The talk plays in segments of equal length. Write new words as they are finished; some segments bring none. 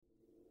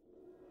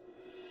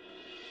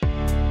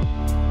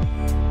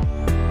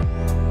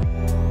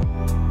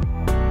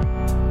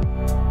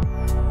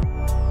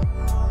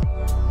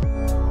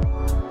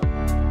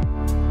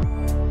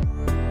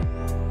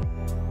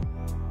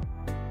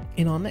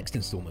In our next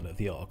instalment of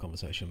the Art of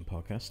Conversation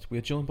podcast, we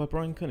are joined by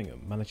Brian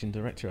Cunningham, Managing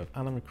Director of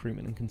Allen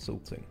Recruitment and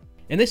Consulting.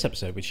 In this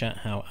episode, we chat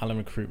how Allen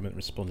Recruitment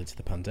responded to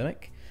the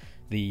pandemic,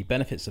 the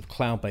benefits of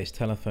cloud-based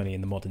telephony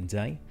in the modern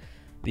day,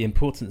 the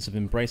importance of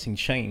embracing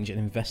change and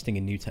investing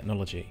in new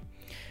technology,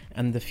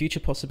 and the future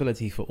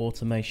possibility for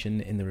automation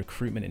in the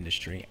recruitment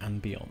industry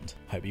and beyond.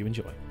 Hope you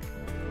enjoy.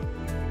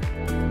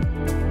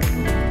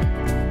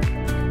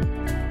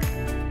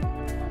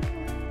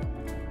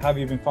 How have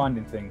you been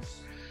finding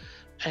things?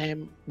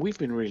 We've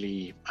been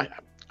really, I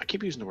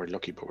keep using the word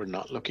lucky, but we're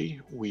not lucky.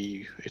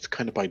 It's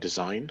kind of by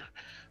design.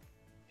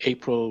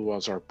 April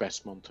was our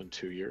best month in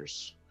 2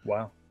 years.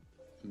 Wow.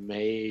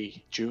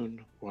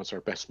 June was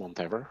our best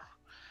month ever.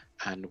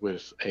 And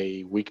with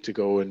a week to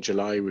go in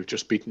July, we've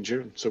just beaten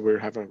June. So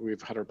we've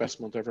had our best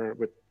month ever.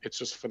 It's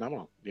just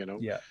phenomenal, you know?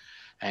 Yeah.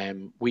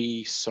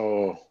 We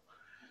saw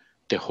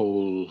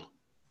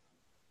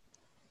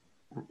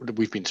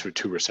we've been through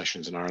 2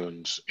 recessions in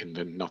Ireland in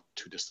the not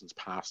too distant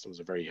past. It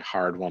was a very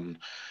hard one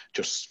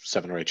just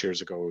 7 or 8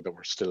 years ago that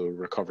we're still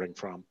recovering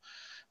from.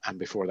 And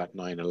before that,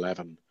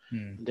 9/11.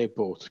 They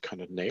both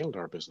kind of nailed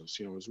our business.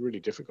 You know, it was really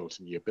difficult,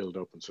 and you build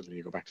up and suddenly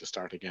you go back to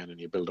start again, and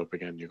you build up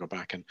again, you go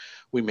back. And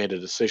we made a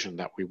decision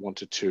that we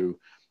wanted to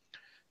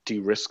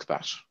de-risk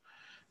that.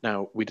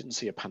 Now, we didn't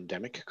see a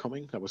pandemic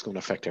coming that was going to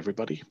affect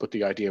everybody, but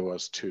the idea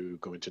was to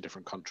go into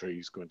different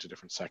countries, go into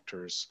different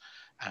sectors,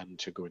 and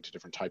to go into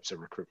different types of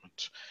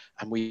recruitment.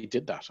 And we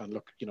did that. And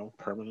look, you know,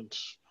 permanent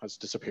has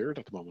disappeared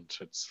at the moment.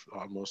 It's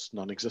almost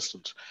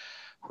non-existent,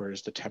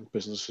 whereas the temp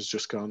business has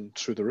just gone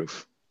through the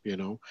roof, you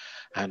know.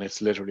 And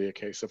it's literally a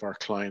case of our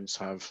clients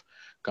have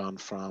gone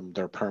from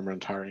their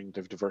permanent hiring,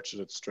 they've diverted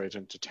it straight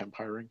into temp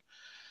hiring.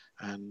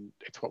 And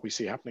it's what we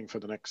see happening for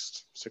the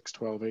next 6,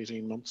 12,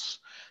 18 months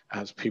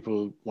as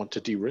people want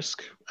to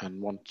de-risk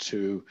and want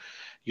to,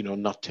 you know,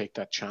 not take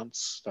that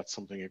chance that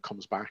something it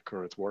comes back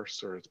or it's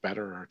worse or it's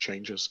better or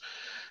changes.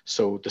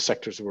 So the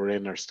sectors we're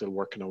in are still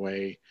working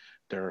away.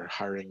 They're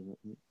hiring,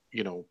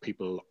 you know,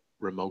 people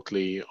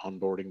remotely,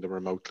 onboarding them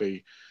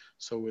remotely.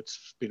 So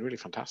it's been really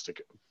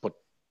fantastic. But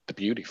the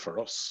beauty for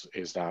us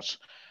is that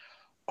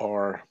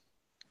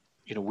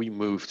we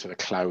moved to the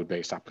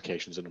cloud-based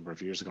applications a number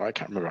of years ago. I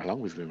can't remember how long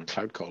we've been in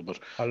Cloud Call, but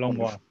A long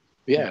while.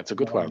 Yeah, it's a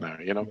good while now,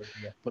 you know.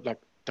 Yeah. But like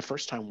the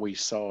first time we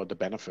saw the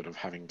benefit of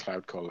having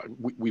Cloud Call,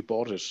 we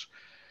bought it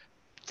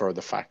for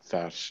the fact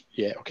that,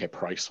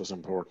 price was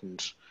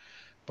important,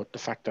 but the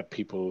fact that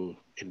people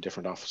in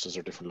different offices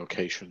or different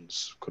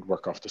locations could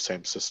work off the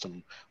same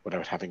system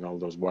without having all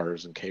those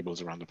wires and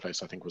cables around the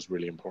place, I think was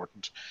really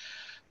important.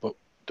 But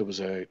there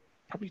was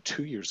probably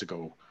 2 years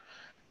ago,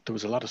 there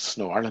was a lot of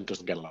snow. Ireland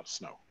doesn't get a lot of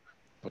snow.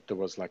 But there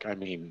was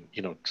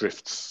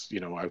drifts,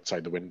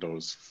 outside the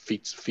windows,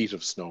 feet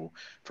of snow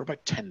for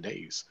about 10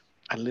 days.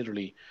 And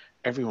literally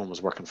everyone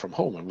was working from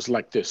home. It was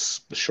like this,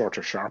 the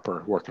shorter,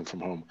 sharper working from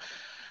home.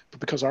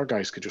 But because our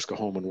guys could just go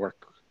home and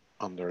work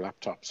on their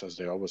laptops as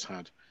they always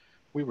had,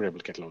 we were able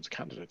to get loads of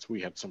candidates. We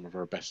had some of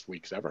our best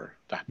weeks ever,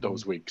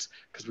 those weeks,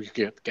 because we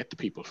could get the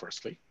people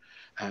firstly.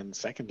 And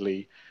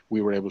secondly,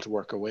 we were able to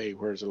work away,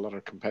 whereas a lot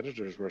of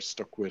competitors were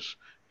stuck with,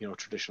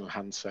 traditional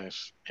handset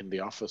in the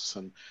office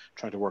and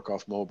trying to work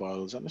off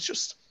mobiles. And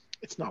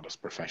it's not as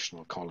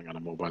professional calling on a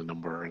mobile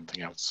number or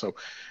anything else. So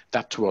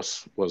that to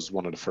us was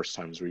one of the first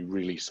times we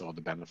really saw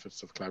the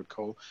benefits of Cloud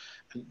Call,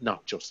 and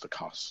not just the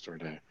cost or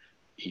the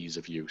ease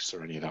of use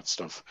or any of that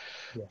stuff.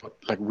 Yeah. But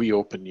like we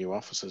open new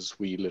offices.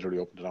 We literally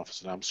opened an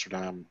office in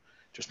Amsterdam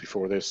just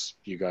before this.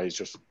 You guys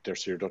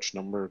there's your Dutch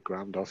number,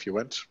 grand, off you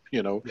went.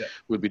 Yeah.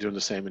 We'll be doing the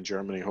same in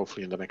Germany,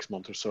 hopefully in the next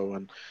month or so.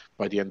 And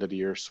by the end of the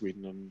year,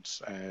 Sweden and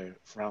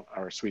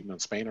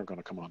Spain are going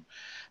to come on,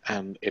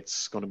 and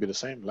it's going to be the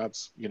same,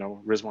 lads.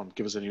 Rizwan,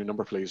 give us a new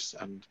number, please,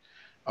 and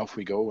off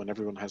we go. And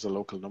everyone has a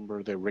local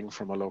number. They ring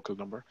from a local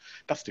number.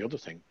 That's the other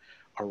thing.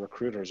 Our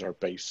recruiters are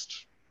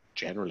based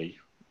generally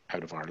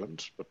out of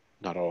Ireland, but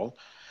not all.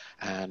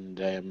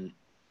 And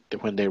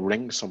when they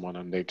ring someone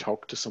and they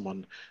talk to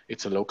someone,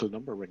 it's a local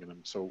number ringing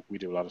them. So we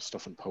do a lot of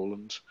stuff in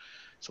Poland.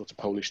 So it's a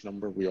Polish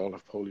number. We all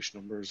have Polish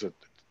numbers.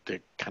 The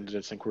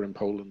candidates think we're in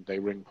Poland. They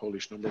ring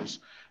Polish numbers.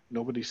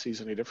 Nobody sees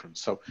any difference.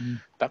 So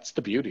that's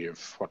the beauty of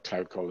what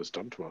Cloud Call has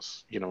done to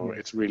us.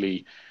 It's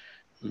really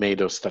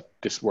made us that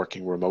this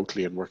working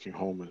remotely and working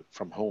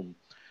from home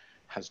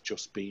has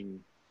just been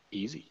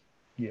easy.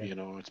 Yeah.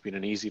 It's been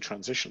an easy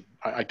transition.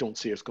 I don't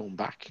see us going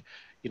back.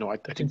 I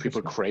think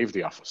people crave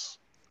the office.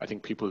 I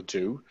think people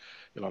do.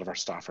 A lot of our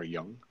staff are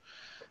young,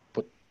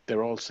 but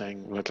they're all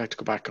saying, well, I'd like to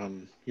go back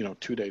on,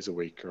 2 days a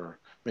week or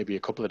maybe a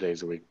couple of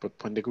days a week. But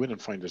when they go in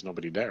and find there's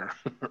nobody there,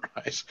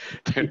 right,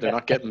 they're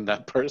not getting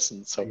that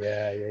person. So,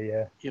 yeah.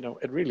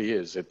 It really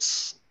is.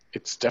 It's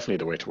definitely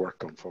the way to work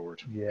going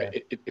forward. Yeah.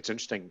 It's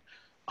interesting.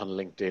 On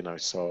LinkedIn, I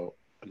saw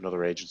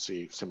another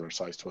agency similar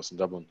size to us in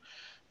Dublin.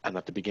 And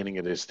at the beginning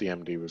of this, the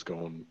MD was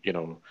going,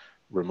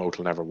 remote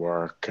will never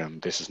work, and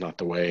this is not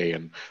the way,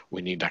 and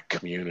we need that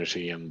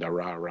community and the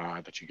rah-rah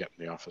that you get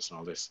in the office and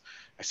all this.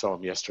 I saw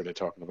him yesterday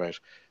talking about,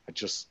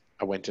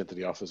 I went into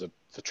the office,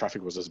 the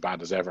traffic was as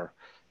bad as ever,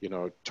 You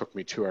know, it took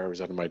me 2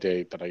 hours out of my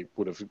day that I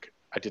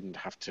didn't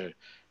have to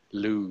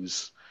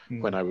lose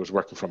when I was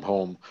working from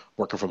home.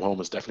 Working from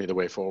home is definitely the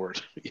way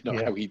forward. You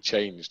know, how he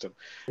changed.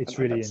 It's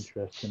really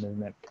interesting,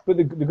 isn't it? But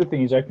the good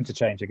thing is open to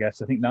change, I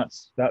guess. I think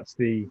that's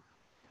the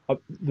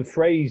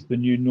phrase "the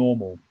new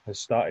normal" has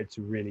started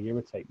to really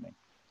irritate me.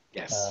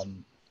 Yes.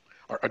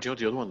 Or do you know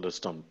the other one that's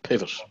done?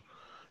 Pivot.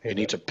 You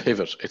need to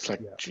pivot. It's like,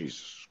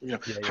 Jesus. You know,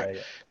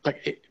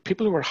 like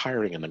people who are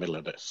hiring in the middle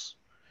of this,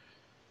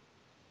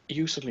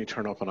 you suddenly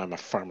turn up and I'm a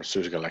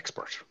pharmaceutical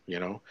expert, you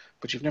know,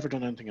 but you've never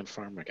done anything in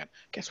pharma again.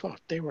 Guess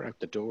what? They were out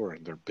the door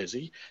and they're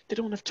busy. They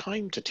don't have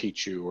time to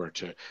teach you or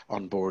to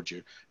onboard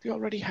you. They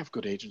already have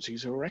good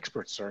agencies who are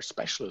experts or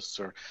specialists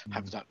or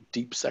have that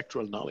deep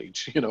sectoral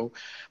knowledge, you know.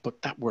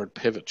 But that word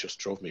pivot just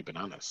drove me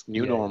bananas.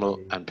 New normal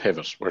and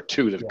pivot were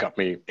two that got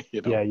me, you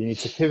know. Yeah, you need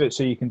to pivot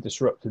so you can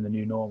disrupt in the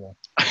new normal.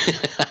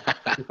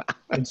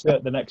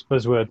 Insert the next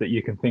buzzword that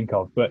you can think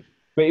of. But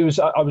it was,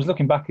 I was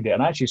looking back at it,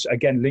 and actually,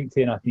 again,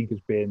 LinkedIn, I think, has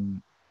been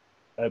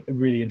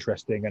really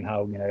interesting, and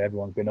how, you know,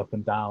 everyone's been up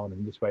and down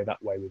and this way,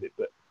 that way with it.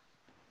 But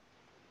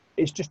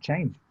it's just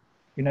changed.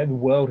 You know, the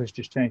world has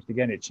just changed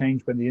again. It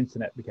changed when the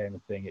internet became a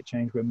thing. It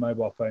changed when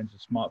mobile phones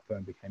and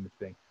smartphone became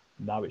a thing.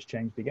 Now it's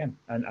changed again.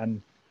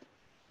 And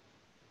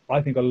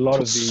I think a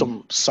lot of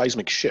some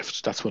seismic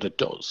shift, that's what it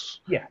does.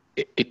 Yeah.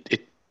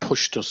 It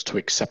pushed us to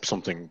accept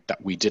something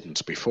that we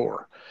didn't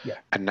before. Yeah.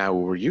 And now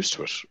we're used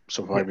to it.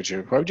 So why would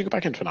you go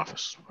back into an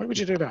office? Why would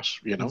you do that?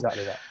 You know?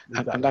 Exactly that.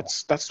 And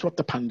that's what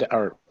the pandemic,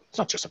 or it's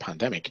not just a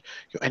pandemic,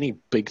 you know, any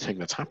big thing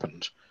that's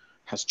happened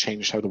has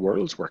changed how the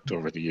world's worked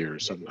over the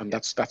years. And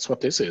that's what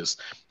this is.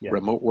 Yeah.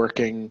 Remote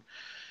working,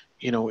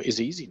 you know,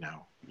 is easy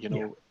now. You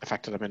know, the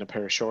fact that I'm in a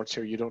pair of shorts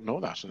here, you don't know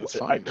that, and it's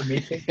fine. Me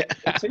too.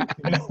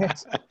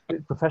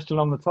 It's professional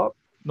on the top,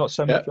 not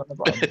so much on the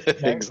bottom. You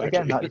know? Exactly.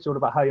 Again, it's all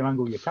about how you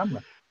angle your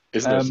camera.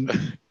 Isn't it?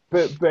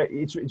 But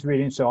it's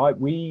really interesting. So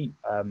we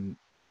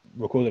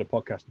recorded a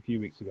podcast a few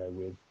weeks ago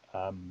with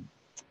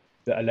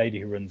a lady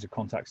who runs a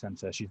contact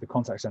center. She's the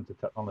contact center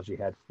technology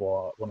head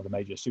for one of the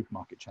major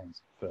supermarket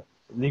chains. For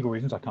legal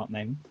reasons, I can't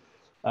name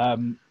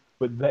them.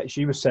 But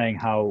she was saying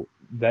how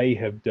they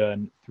have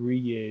done 3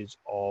 years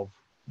of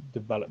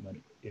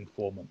development in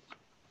 4 months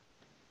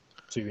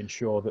to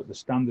ensure that the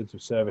standards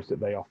of service that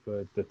they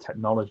offered, the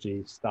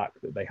technology stack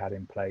that they had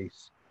in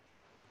place,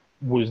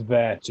 was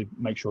there to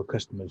make sure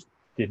customers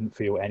didn't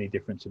feel any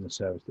difference in the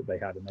service that they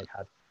had. And they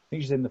had, I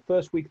think she said, in the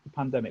first week of the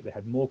pandemic, they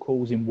had more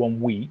calls in 1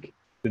 week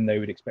than they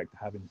would expect to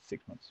have in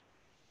 6 months.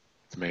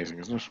 It's amazing,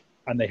 isn't it?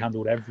 And they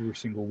handled every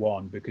single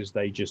one because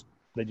they just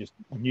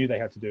knew they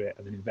had to do it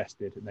and then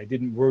invested, and they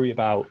didn't worry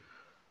about,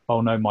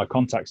 oh no, my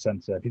contact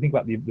center. If you think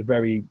about the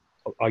very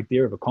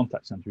idea of a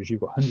contact center, is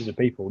you've got hundreds of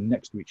people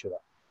next to each other.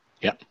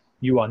 Yeah.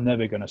 You are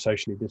never going to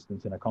socially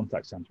distance in a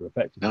contact center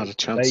effectively. Not a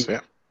chance.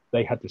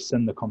 They had to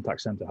send the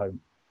contact center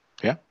home.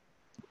 Yeah.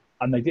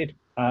 And they did.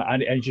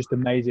 And it's just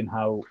amazing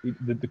how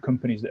the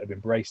companies that have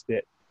embraced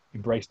it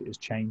as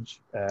change.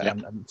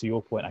 And to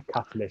your point, a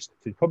catalyst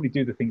to probably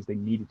do the things they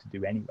needed to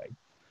do anyway.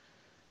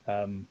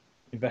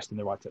 Invest in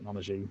the right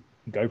technology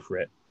and go for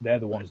it. They're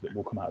the ones that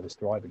will come out of this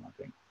thriving, I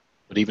think.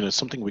 But even as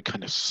something we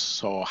kind of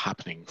saw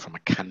happening from a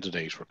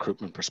candidate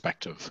recruitment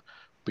perspective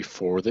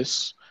before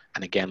this,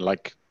 and again,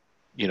 like,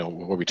 you know,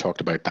 where we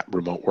talked about that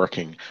remote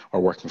working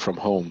or working from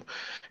home,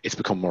 it's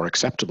become more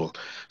acceptable.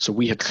 So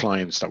we had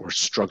clients that were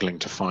struggling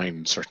to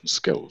find certain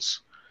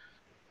skills,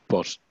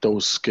 but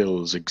those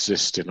skills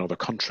exist in other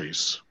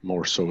countries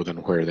more so than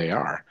where they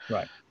are.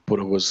 Right. But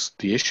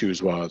the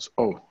issues was,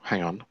 oh,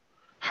 hang on,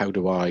 how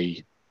do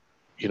I,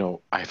 you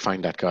know, I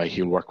find that guy,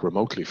 he'll work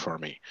remotely for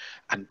me.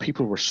 And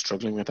people were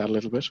struggling with that a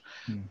little bit.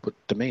 But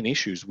the main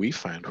issues we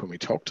found when we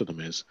talked to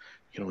them is,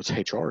 you know, it's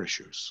HR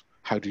issues.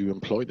 How do you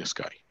employ this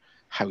guy?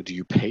 How do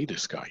you pay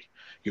this guy?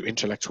 Your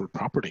intellectual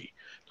property.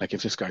 Like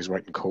if this guy's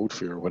writing code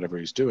for you or whatever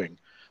he's doing,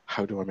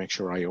 how do I make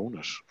sure I own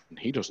it and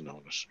he doesn't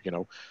own it? You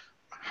know,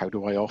 how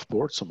do I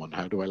offboard someone?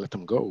 How do I let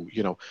them go?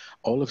 You know,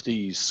 all of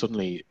these,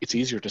 suddenly it's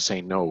easier to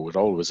say no. It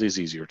always is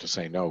easier to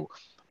say no.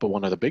 But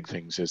one of the big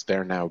things is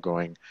they're now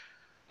going,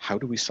 how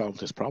do we solve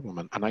this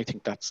problem? And I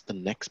think that's the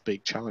next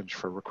big challenge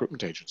for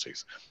recruitment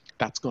agencies.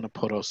 That's going to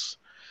put us,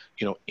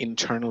 you know,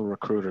 internal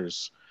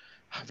recruiters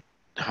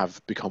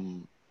have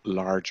become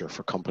larger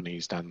for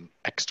companies than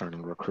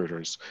external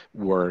recruiters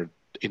were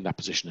in that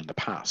position in the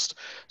past.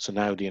 So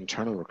now the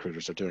internal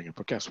recruiters are doing it.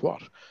 But guess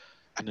what?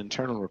 An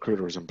internal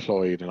recruiter is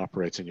employed and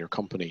operates in your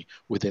company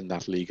within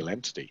that legal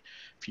entity.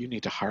 If you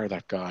need to hire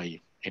that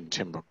guy in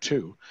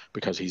Timbuktu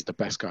because he's the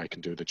best guy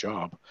can do the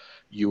job,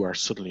 you are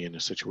suddenly in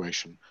a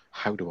situation,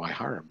 how do I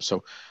hire him?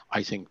 So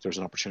I think there's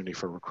an opportunity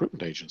for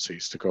recruitment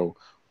agencies to go,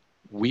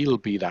 we'll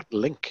be that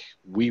link.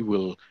 We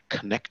will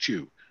connect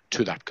you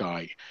to that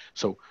guy.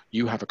 So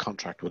you have a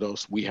contract with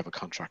us, we have a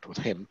contract with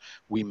him,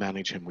 we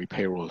manage him, we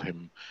payroll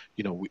him,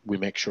 you know, we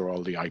make sure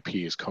all the IP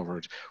is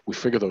covered, we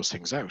figure those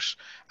things out,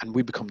 and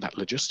we become that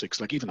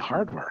logistics, like even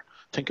hardware.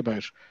 Think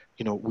about,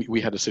 you know,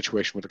 we had a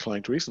situation with a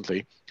client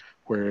recently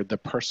where the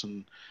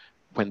person,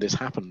 when this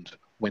happened,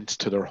 went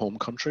to their home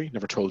country,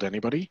 never told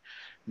anybody.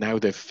 Now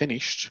they've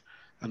finished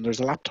and there's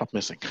a laptop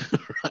missing,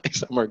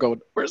 right? And we're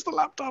going, where's the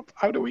laptop?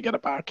 How do we get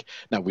it back?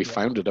 Now, we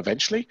found it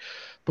eventually,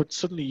 but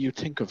suddenly you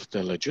think of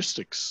the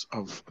logistics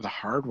of the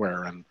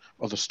hardware and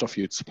all the stuff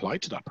you'd supply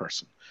to that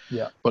person.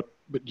 Yeah. But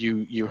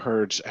you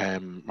heard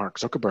Mark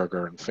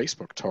Zuckerberg and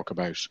Facebook talk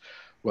about,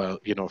 well,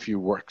 you know, if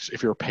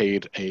you're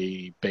paid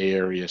a Bay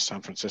Area,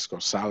 San Francisco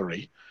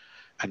salary,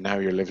 and now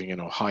you're living in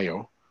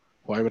Ohio,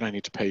 why would I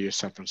need to pay you a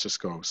San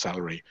Francisco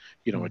salary?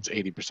 You know, it's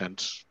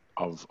 80%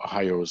 of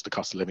Ohio's, the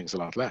cost of living is a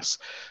lot less.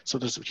 So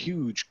there's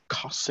huge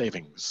cost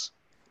savings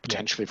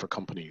potentially for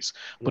companies,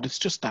 but it's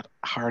just that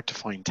hard to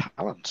find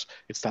talent.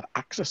 It's that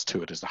access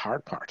to it is the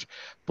hard part.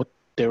 But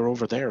they're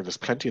over there. There's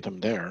plenty of them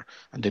there,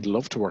 and they'd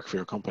love to work for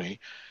your company.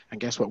 And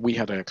guess what? We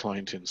had a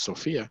client in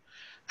Sofia,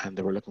 and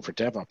they were looking for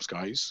DevOps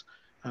guys.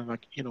 And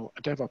like, you know,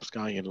 a DevOps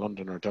guy in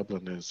London or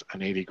Dublin is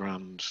an 80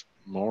 grand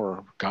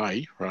more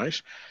guy,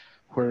 right?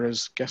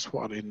 Whereas guess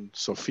what? In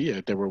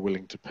Sofia, they were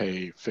willing to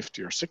pay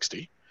 50 or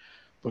 60.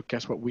 But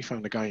guess what? We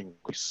found a guy in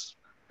Greece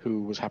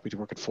who was happy to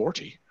work at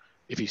 40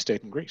 if he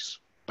stayed in Greece.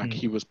 Like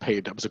he was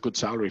paid, that was a good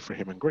salary for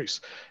him in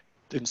Greece.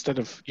 Instead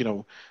of, you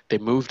know, they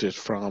moved it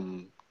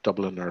from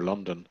Dublin or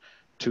London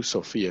to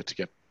Sofia to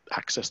get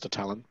access to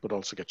talent, but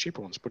also get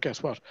cheaper ones. But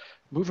guess what?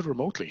 Move it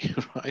remotely,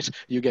 right?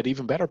 You get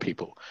even better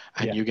people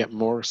and you get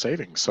more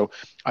savings. So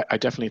I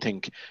definitely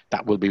think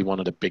that will be one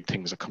of the big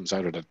things that comes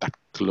out of it. That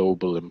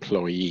global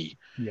employee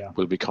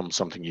will become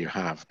something you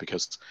have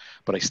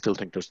but I still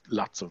think there's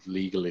lots of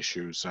legal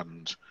issues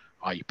and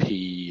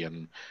IP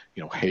and,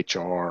 you know,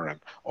 HR and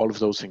all of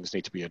those things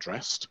need to be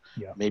addressed.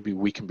 Maybe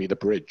we can be the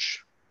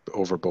bridge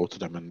over both of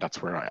them, and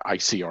that's where I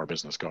see our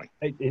business going.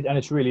 And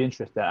it's really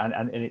interesting,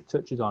 and it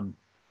touches on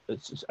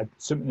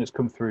something that's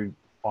come through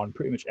on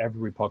pretty much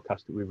every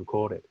podcast that we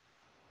recorded.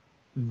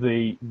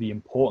 The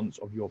importance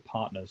of your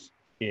partners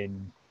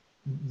in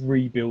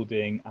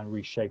rebuilding and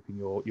reshaping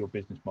your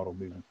business model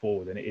moving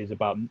forward. And it is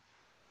about,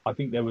 I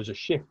think there was a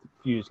shift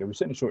a few years ago, we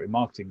certainly saw it in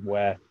marketing,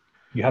 where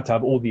you had to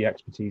have all the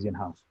expertise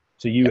in-house.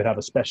 So you would have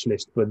a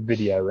specialist for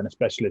video and a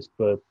specialist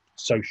for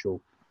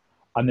social.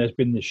 And there's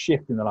been this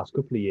shift in the last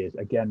couple of years,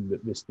 again,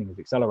 that this thing has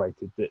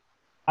accelerated, that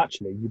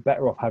actually you're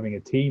better off having a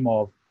team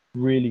of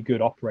really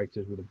good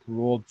operators with a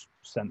broad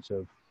sense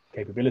of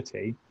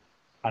capability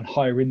and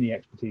hire in the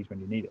expertise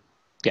when you need it.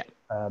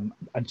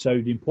 And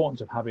so the importance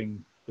of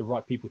having the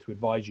right people to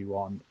advise you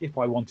on, if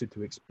I wanted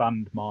to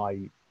expand my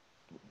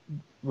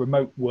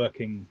remote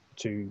working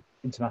to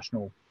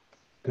international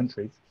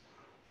countries,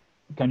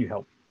 can you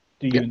help?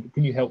 Can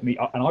you help me?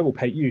 And I will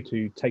pay you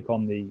to take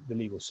on the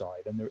legal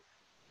side. And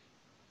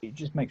it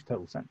just makes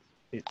total sense.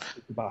 It's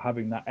about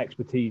having that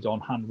expertise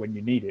on hand when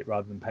you need it,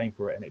 rather than paying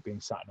for it and it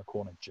being sat in a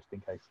corner just in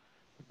case.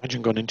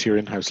 Imagine going into your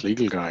in-house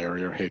legal guy or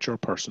your HR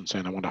person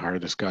saying, I want to hire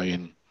this guy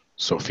in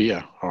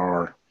Sofia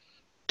or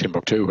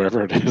Timbuktu,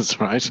 wherever it is,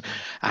 right?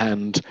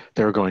 And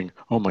they're going,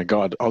 oh my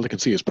God, all they can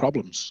see is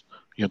problems.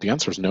 You know, the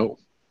answer is no.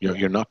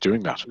 You're not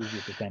doing that.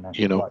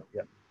 You know,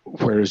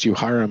 whereas you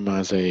hire him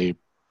as a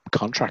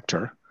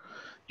contractor,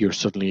 you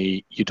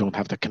don't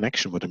have the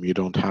connection with him. You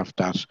don't have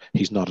that.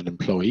 He's not an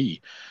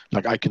employee.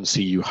 Like I can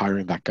see you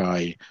hiring that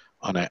guy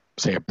on a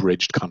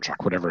bridged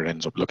contract, whatever it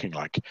ends up looking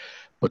like,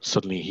 but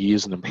suddenly he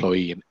is an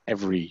employee in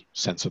every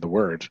sense of the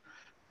word,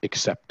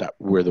 except that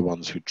we're the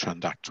ones who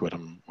transact with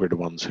him. We're the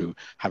ones who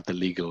have the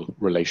legal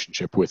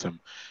relationship with him,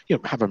 you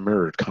know, have a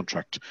mirrored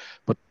contract.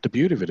 But the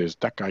beauty of it is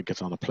that guy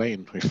gets on a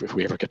plane if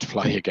we ever get to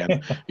fly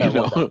again, you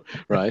know,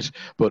 right?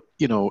 But,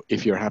 you know,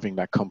 if you're having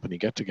that company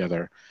get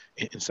together,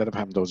 instead of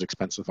having those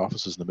expensive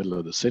offices in the middle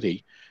of the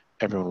city,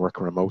 everyone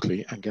working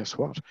remotely. And guess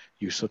what?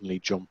 You suddenly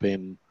jump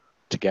in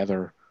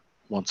together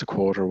once a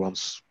quarter,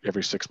 once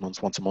every 6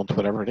 months, once a month,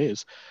 whatever it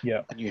is.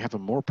 And you have a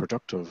more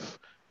productive,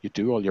 you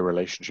do all your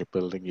relationship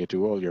building, you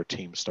do all your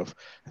team stuff,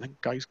 and then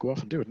guys go off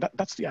and do it. And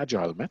that's the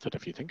agile method,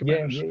 if you think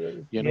about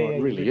it. You know,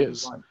 it really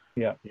is.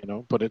 Right. You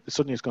know, but it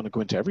suddenly is going to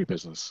go into every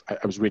business. I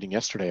was reading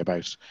yesterday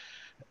about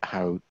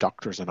how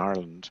doctors in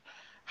Ireland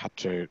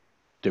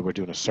they were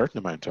doing a certain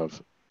amount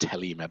of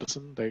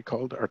telemedicine, they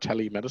called it, or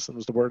telemedicine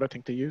was the word I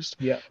think they used.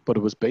 But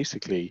it was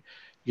basically,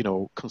 you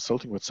know,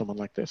 consulting with someone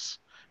like this.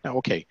 Now,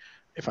 okay,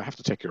 if I have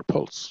to take your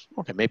pulse,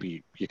 okay,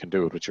 maybe you can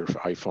do it with your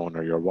iPhone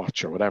or your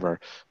watch or whatever.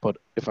 But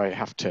if I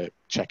have to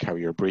check how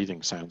your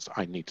breathing sounds,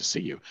 I need to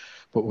see you.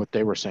 But what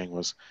they were saying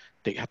was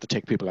they had to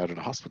take people out of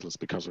the hospitals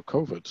because of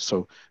COVID.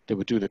 So they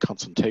would do the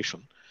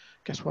consultation.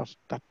 Guess what?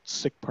 That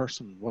sick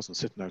person wasn't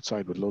sitting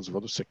outside with loads of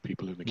other sick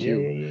people in the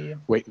queue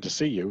waiting to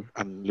see you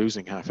and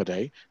losing half a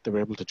day. They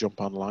were able to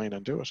jump online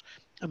and do it.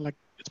 And like,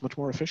 it's much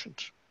more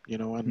efficient. You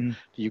know, and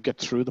you get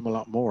through them a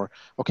lot more.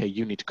 Okay,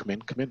 you need to come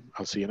in.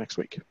 I'll see you next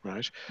week,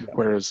 right?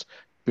 Whereas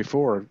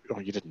before,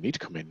 you didn't need to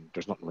come in.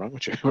 There's nothing wrong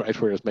with you, right?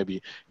 Whereas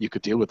maybe you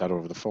could deal with that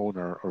over the phone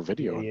or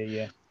video.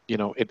 You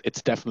know,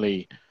 it's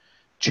definitely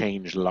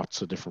changed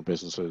lots of different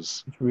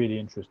businesses. It's really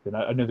interesting.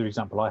 Another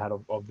example I had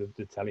of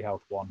the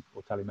telehealth one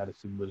or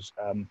telemedicine was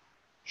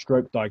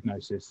stroke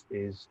diagnosis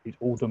is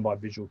all done by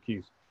visual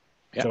cues.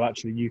 So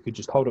actually you could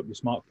just hold up your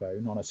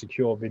smartphone on a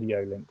secure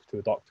video link to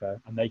a doctor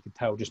and they could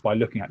tell just by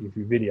looking at you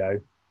through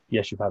video,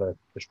 yes, you've had a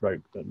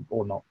stroke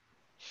or not.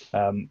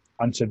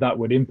 And so that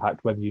would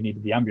impact whether you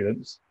needed the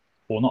ambulance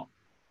or not.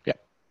 Yeah.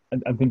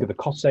 And think of the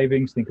cost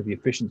savings, think of the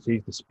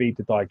efficiencies, the speed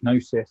to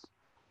diagnosis.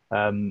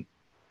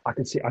 I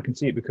can see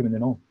it becoming the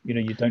norm. You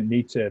know, you don't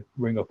need to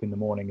ring up in the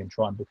morning and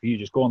try and book it. You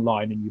just go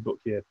online and you book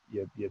your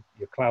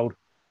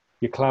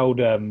cloud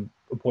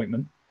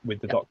appointment with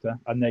the doctor,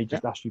 and they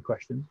just ask you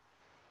questions.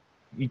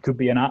 It could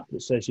be an app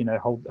that says, you know,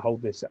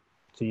 hold this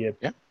to you,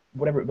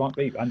 whatever it might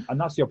be, and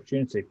that's the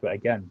opportunity for,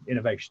 again,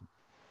 innovation.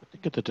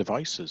 Think of the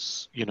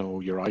devices, you know,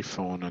 your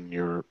iPhone and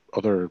your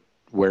other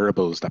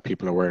wearables that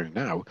people are wearing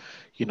now.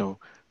 You know,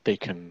 they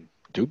can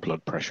do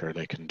blood pressure,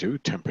 they can do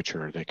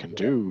temperature, they can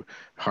do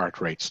heart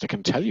rates, they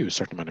can tell you a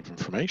certain amount of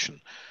information.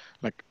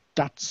 Like,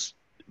 that's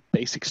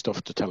basic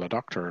stuff to tell a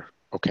doctor,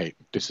 okay,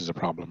 this is a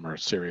problem, or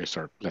serious,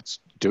 or let's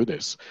do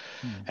this.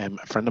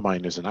 A friend of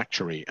mine is an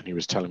actuary, and he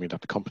was telling me that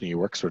the company he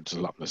works for does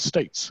a lot in the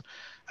States,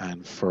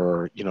 and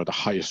for, you know, the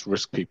highest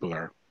risk people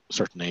are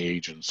certain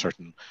age and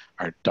certain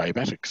are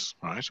diabetics,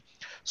 right?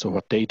 So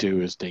what they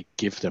do is they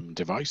give them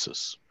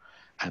devices,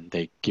 and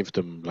they give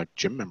them like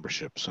gym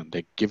memberships, and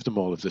they give them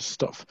all of this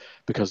stuff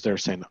because they're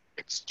saying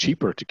it's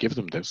cheaper to give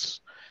them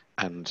this,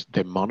 and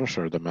they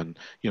monitor them. And,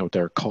 you know,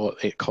 their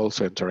call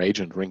center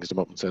agent rings them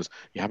up and says,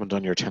 you haven't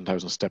done your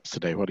 10,000 steps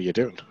today, what are you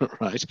doing?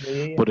 Right?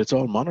 But it's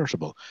all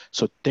monitorable.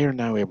 So they're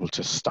now able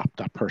to stop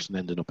that person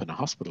ending up in a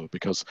hospital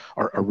because,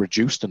 or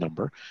reduce the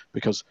number,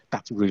 because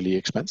that's really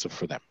expensive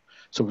for them.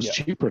 So it's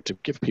cheaper to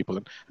give people,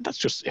 and that's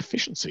just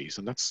efficiencies,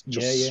 and that's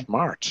just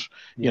smart,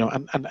 you know,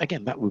 and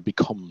again, that will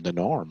become the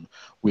norm.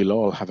 We'll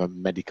all have a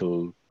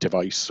medical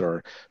device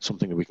or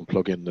something that we can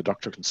plug in, the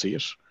doctor can see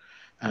it,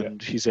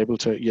 and he's able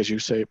to, as you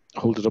say,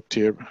 hold it up to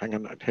you, hang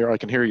on, here, I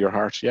can hear your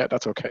heart, yeah,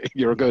 that's okay,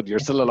 you're good, you're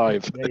still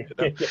alive. But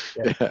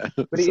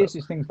it is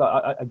these things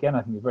that, again,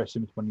 I think it's very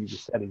similar to what you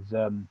just said, is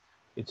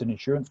it's an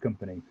insurance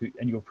company,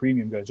 and your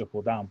premium goes up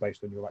or down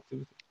based on your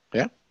activity.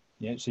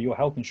 Yeah, so your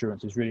health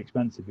insurance is really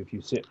expensive if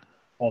you sit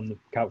on the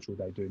couch all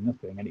day doing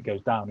nothing, and it goes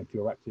down if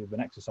you're active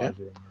and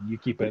exercising, and you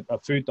keep a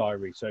food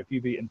diary. So if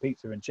you've eaten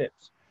pizza and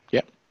chips,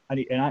 and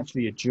it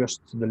actually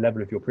adjusts the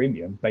level of your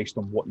premium based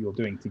on what you're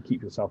doing to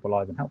keep yourself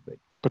alive and healthy.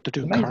 But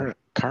they're doing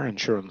car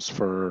insurance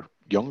for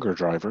younger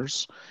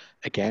drivers.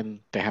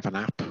 Again, they have an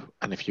app,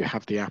 and if you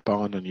have the app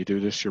on and you do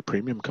this, your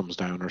premium comes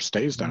down or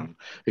stays down.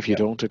 If you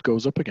don't, it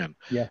goes up again.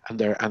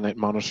 And it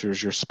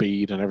monitors your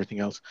speed and everything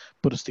else.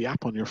 But it's the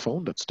app on your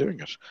phone that's doing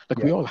it. Like,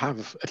 we all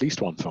have at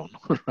least one phone,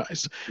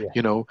 right?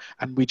 You know,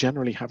 and we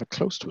generally have it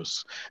close to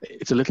us.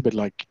 It's a little bit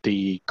like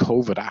the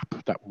COVID app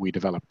that we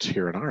developed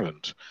here in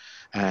Ireland.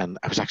 And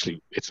I was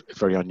actually, it's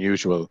very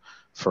unusual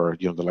for,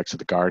 you know, the likes of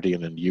the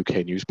Guardian and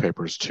UK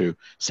newspapers to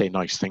say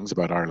nice things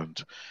about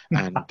Ireland.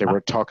 And they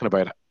were talking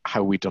about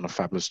how we'd done a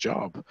fabulous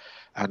job.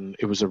 And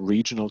it was a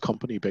regional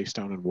company based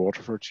down in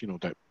Waterford, you know,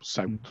 the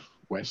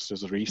southwest is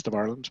the east of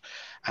Ireland.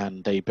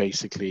 And they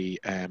basically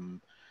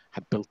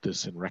had built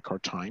this in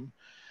record time.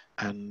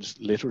 And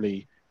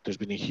literally, there's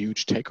been a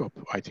huge take up.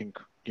 I think,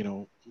 you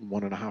know,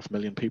 1.5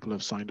 million people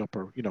have signed up,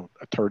 or, you know,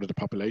 a third of the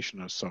population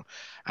is so,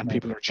 and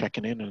people are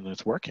checking in and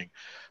it's working.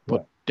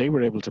 But they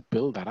were able to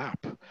build that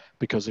app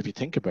because if you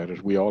think about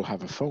it, we all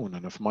have a phone,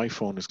 and if my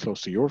phone is close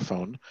to your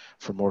phone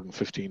for more than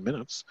 15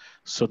 minutes,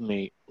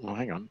 suddenly, well,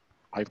 hang on,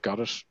 I've got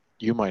it.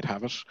 You might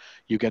have it.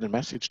 You get a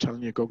message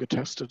telling you go get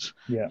tested.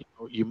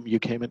 You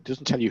came in, it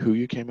doesn't tell you who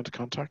you came into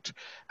contact,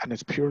 and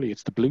it's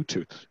the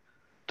Bluetooth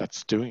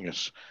that's doing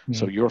it.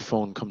 So your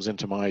phone comes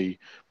into my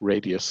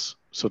radius,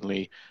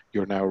 suddenly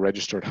you're now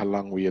registered, how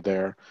long were you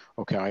there,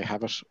 okay, I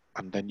have it,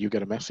 and then you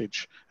get a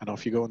message and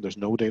off you go, and there's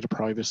no data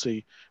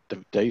privacy.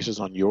 The data's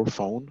on your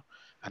phone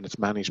and it's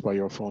managed by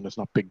your phone. It's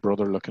not Big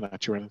Brother looking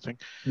at you or anything.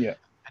 And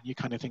you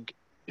kind of think,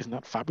 isn't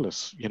that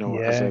fabulous, you know,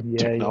 as a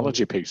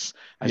technology piece,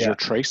 as you're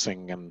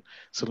tracing, and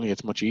suddenly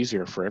it's much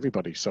easier for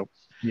everybody. So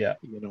you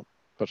know,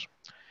 but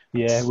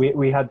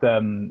we had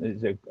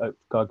a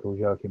guy called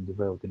Joachim de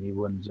Wild, and he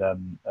runs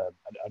an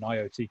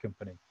IoT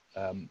company,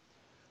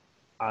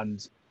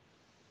 and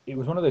it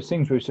was one of those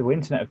things where we said, well,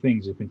 Internet of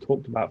Things has been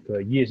talked about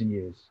for years and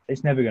years.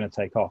 It's never going to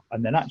take off,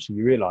 and then actually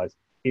you realise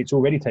it's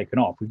already taken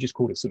off. We've just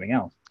called it something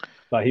else.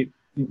 Like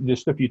the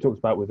stuff you talked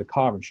about with the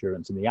car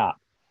insurance and the app,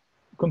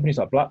 companies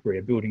like BlackBerry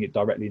are building it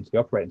directly into the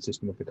operating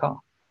system of the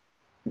car.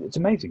 It's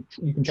amazing.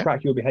 You can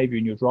track your behaviour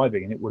in your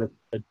driving, and it would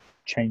have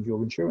changed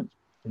your insurance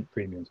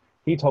premiums.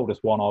 He told us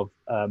one of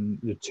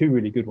the two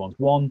really good ones.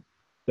 One,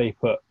 they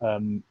put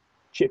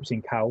chips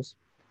in cows,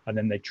 and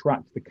then they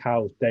tracked the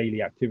cow's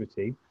daily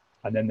activity,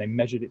 and then they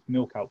measured its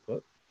milk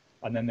output,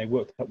 and then they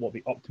worked out what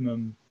the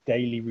optimum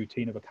daily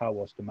routine of a cow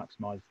was to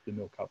maximize the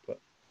milk output.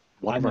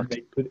 And then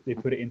they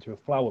put it into a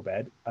flower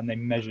bed, and they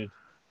measured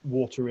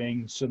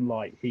watering,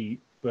 sunlight, heat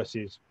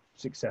versus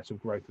success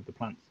of growth of the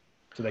plants,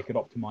 so they could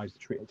optimize the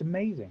tree. It's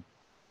amazing.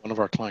 One of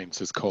our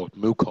clients is called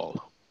Moocall.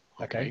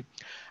 Okay.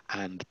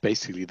 And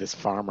basically this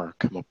farmer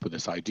came up with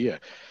this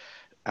idea.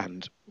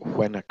 And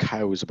when a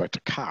cow is about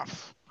to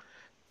calf,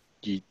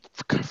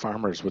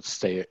 farmers would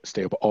stay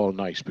up all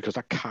night, because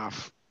that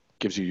calf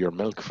gives you your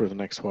milk for the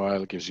next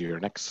while, gives you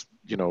your next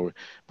you know,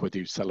 whether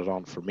you sell it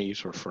on for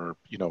meat or for,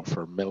 you know,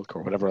 for milk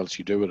or whatever else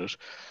you do with it,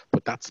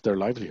 but that's their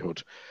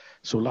livelihood.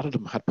 So a lot of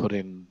them had put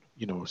in,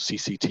 you know,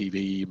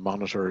 CCTV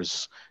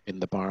monitors in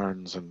the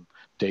barns, and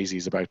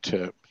Daisy's about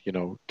to, you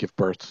know, give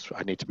birth.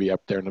 I need to be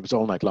up there. And it was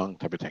all night long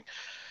type of thing.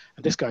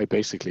 And this guy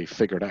basically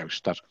figured out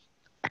that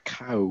a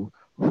cow,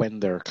 when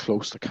they're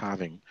close to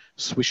calving,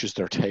 swishes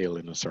their tail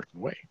in a certain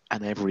way.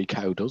 And every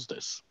cow does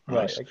this.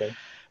 Right. Okay.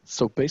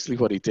 So basically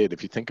what he did,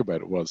 if you think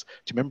about it, was,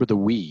 do you remember the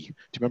Wii? Do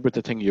you remember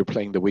the thing you're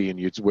playing the Wii and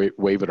you'd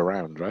wave it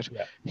around, right?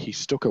 Yeah. He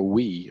stuck a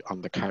Wii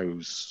on the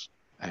cow's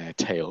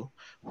tail.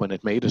 When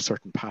it made a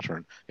certain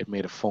pattern, it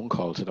made a phone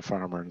call to the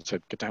farmer and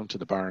said, get down to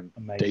the barn.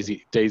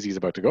 Daisy's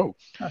about to go.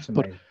 That's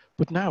amazing.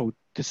 But now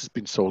this has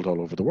been sold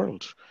all over the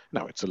world.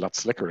 Now it's a lot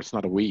slicker. It's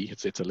not a Wii.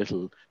 It's a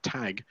little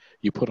tag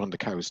you put on the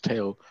cow's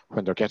tail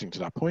when they're getting to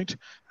that point,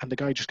 and the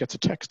guy just gets a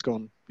text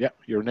going, yeah,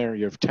 you're there.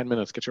 You have 10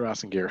 minutes. Get your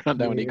ass in gear. And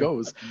down he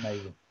goes.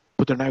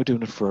 But they're now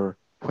doing it for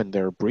when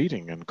they're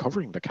breeding and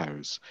covering the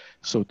cows.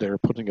 So they're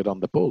putting it on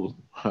the bull,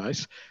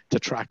 right, to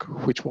track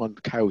which one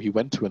cow he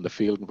went to in the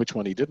field and which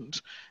one he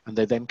didn't, and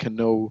they then can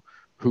know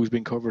who's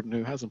been covered and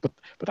who hasn't. But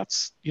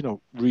that's, you know,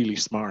 really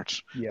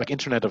smart. Yeah. Like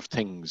Internet of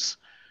Things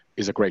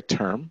is a great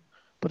term,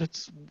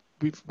 but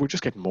we're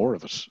just getting more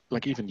of it.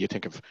 Like even you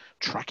think of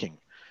tracking,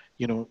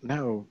 you know,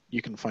 now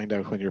you can find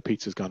out when your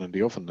pizza's gone in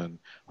the oven and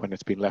when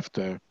it's been left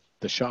the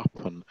shop,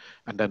 and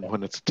then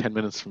when it's 10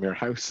 minutes from your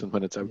house and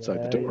when it's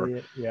outside the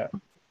door. Yeah.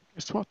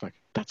 Guess what? Like,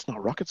 that's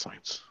not rocket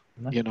science.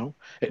 No. You know,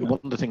 one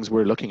of the things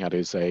we're looking at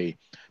is a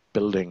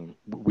building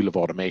wheel of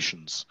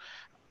automations,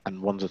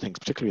 and one of the things,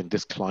 particularly in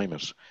this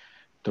climate,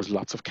 there's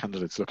lots of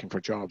candidates looking for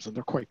jobs, and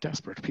they're quite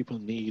desperate. People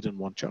need and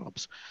want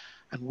jobs.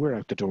 And we're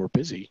out the door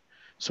busy.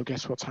 So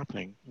guess what's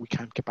happening? We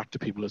can't get back to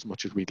people as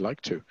much as we'd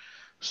like to.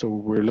 So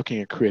we're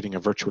looking at creating a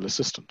virtual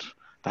assistant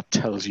that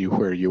tells you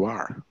where you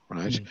are,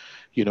 right?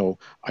 You know,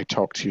 I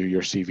talked to you,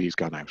 your CV's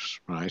gone out,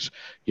 right?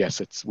 Yes,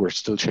 we're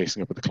still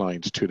chasing up with the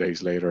client 2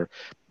 days later.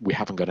 We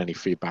haven't got any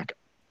feedback.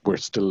 We're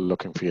still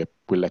looking for you.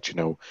 We'll let you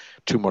know.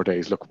 2 more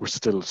days. Look, we're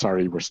still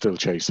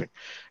chasing.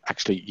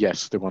 Actually,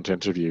 yes, they want to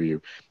interview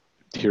you.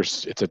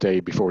 It's a day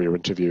before your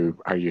interview.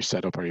 Are you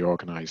set up? Are you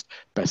organized?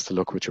 Best of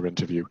luck with your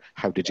interview.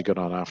 How did you get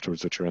on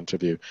afterwards with your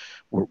interview?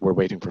 We're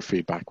waiting for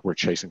feedback. We're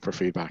chasing for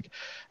feedback.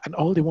 And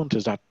all they want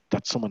is that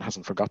someone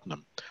hasn't forgotten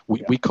them.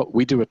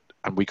 We do it,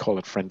 and we call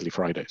it Friendly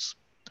Fridays.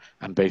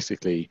 And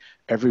basically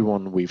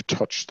everyone we've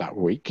touched that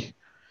week,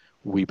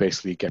 we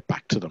basically get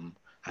back to them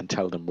and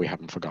tell them we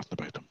haven't forgotten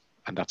about them.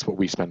 And that's what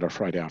we spend our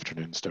Friday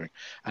afternoons doing.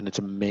 And it's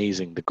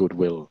amazing the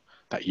goodwill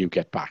that you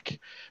get back,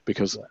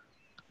 because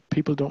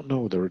people don't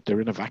know.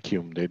 They're in a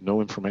vacuum. They have no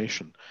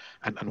information.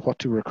 And what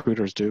do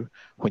recruiters do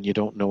when you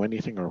don't know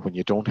anything, or when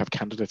you don't have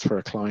candidates for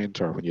a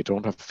client, or when you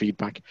don't have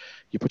feedback?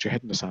 You put your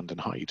head in the sand and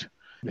hide.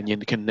 And you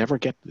can never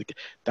get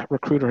that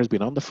recruiter has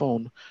been on the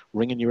phone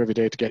ringing you every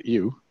day to get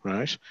you,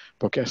 right?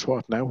 But guess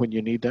what? Now when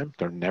you need them,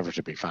 they're never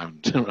to be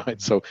found,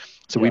 right? So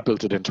we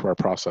built it into our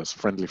process.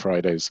 Friendly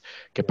Fridays,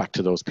 get back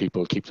to those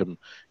people, keep them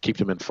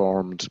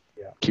informed,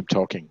 keep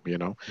talking, you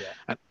know.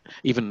 And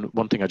even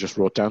one thing I just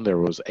wrote down there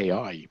was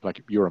AI.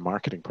 Like, you're a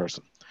marketing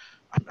person.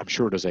 I'm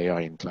sure there's AI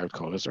in Cloud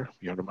Call, is there?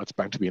 You know, it's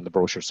bound to be in the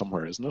brochure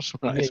somewhere, isn't it?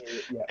 Right?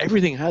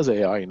 Everything has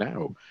AI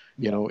now.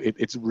 You know,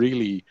 it's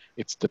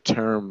the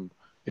term.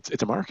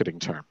 It's a marketing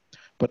term,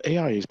 but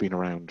AI has been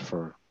around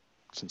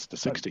since the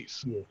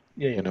 60s.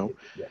 You know,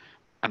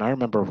 and I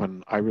remember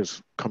when I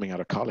was coming out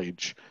of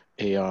college,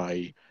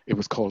 AI, it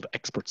was called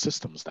expert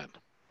systems then,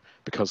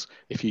 because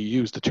if you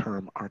use the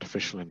term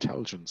artificial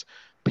intelligence,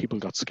 people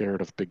got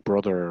scared of Big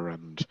Brother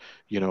and,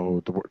 you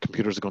know, the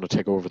computers are going to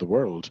take over the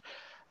world,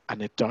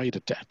 and it died a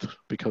death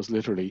because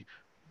literally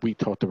we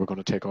thought they were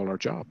going to take all our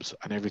jobs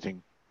and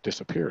everything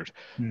disappeared.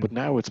 But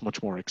now it's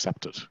much more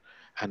accepted,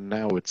 and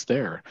now it's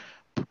there.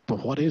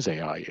 But what is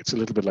AI? It's a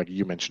little bit like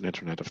you mentioned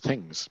Internet of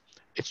Things.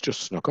 It's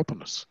just snuck up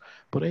on us.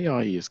 But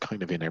AI is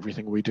kind of in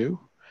everything we do.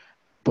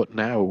 But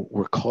now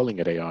we're calling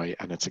it AI,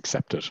 and it's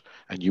accepted,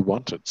 and you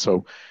want it.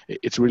 So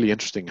it's really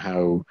interesting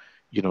how,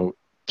 you know,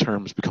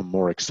 terms become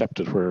more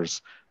accepted,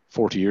 whereas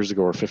 40 years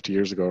ago or 50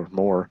 years ago or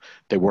more,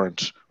 they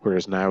weren't,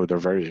 whereas now they're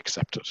very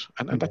accepted.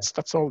 And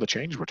that's all the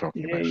change we're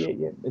talking about.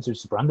 Yeah. It's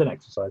just a branding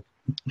exercise.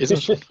 Is it?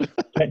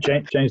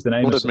 Change the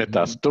name. Don't admit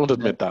that. Don't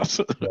admit that.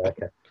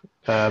 Okay.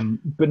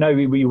 But no,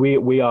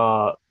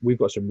 we've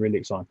got some really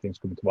exciting things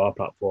coming to our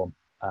platform.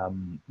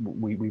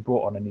 We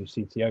brought on a new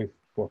CTO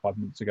 4 or 5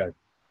 months ago,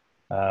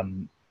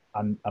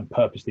 and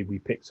purposely we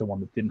picked someone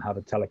that didn't have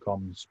a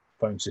telecoms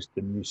phone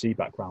system UC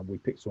background. We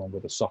picked someone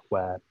with a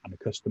software and a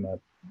customer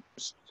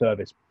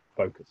service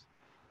focus.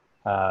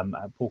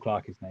 Paul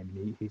Clark is his name,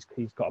 and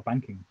he's got a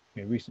banking.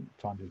 You know, recent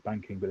times he was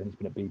banking, but then he's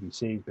been at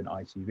BBC, he's been at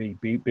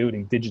ITV,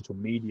 building digital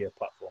media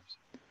platforms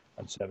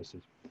and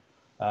services.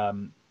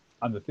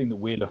 And the thing that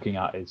we're looking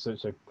at is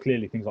so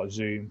clearly things like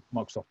Zoom,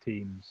 Microsoft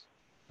Teams,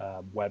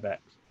 WebEx.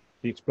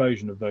 The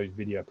explosion of those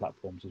video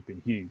platforms has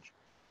been huge,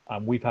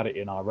 and we've had it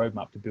in our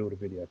roadmap to build a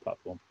video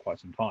platform for quite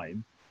some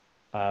time.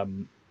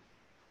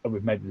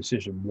 we've made the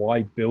decision,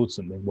 why build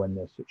something when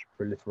there's such a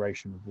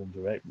proliferation of ones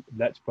already?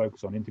 Let's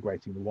focus on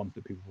integrating the ones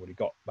that people have already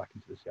got back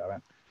into the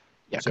CRM.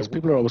 Yeah, because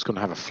people are always going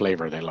to have a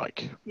flavor they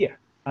like. Yeah,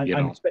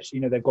 and especially,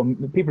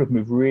 people have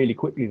moved really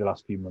quickly the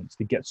last few months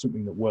to get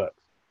something that works.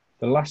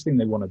 The last thing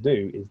they want to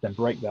do is then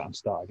break that and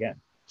start again.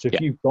 So if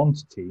you've gone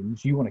to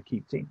Teams, you want to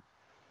keep Teams.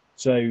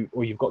 So,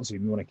 or you've got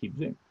Zoom, you want to keep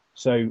Zoom.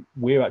 So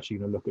we're actually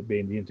going to look at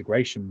being the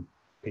integration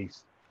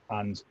piece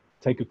and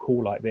take a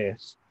call like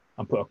this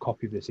and put a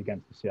copy of this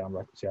against the CRM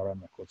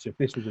record. So if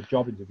this was a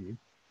job interview,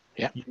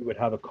 you would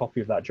have a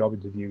copy of that job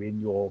interview in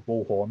your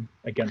bullhorn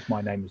against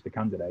my name as the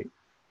candidate.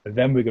 And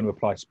then we're going to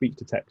apply speech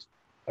to text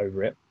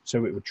over it.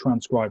 So it would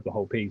transcribe the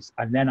whole piece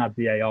and then add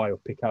the AI or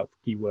pick out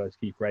keywords,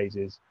 key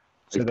phrases.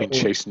 I've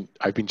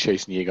been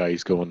chasing you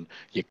guys going,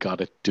 you got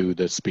to do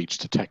the speech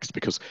to text,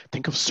 because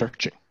think of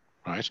searching,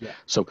 right? Yeah.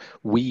 So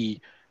we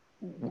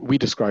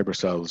describe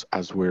ourselves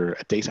as we're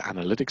a data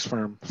analytics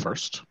firm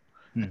first,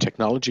 a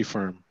technology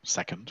firm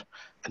second,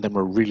 and then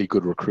we're really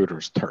good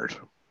recruiters third.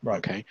 Right.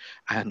 Okay.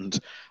 And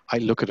I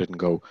look at it and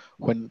go,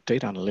 when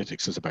data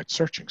analytics is about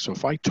searching. So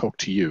if I talk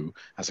to you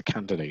as a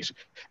candidate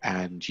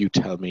and you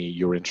tell me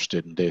you're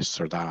interested in this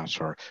or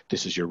that, or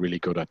this is you're really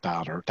good at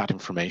that, or that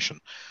information,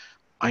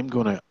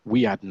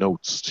 we add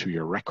notes to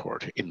your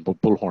record. In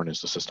Bullhorn is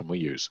the system we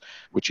use,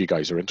 which you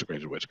guys are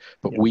integrated with.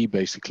 But we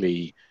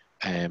basically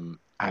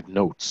add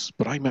notes.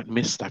 But I might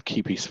miss that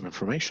key piece of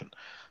information.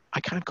 I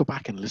can't go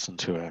back and listen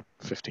to a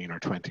 15 or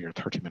 20 or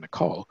 30-minute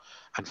call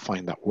and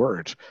find that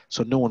word.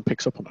 So no one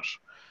picks up on it.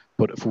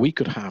 But if we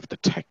could have the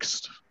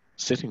text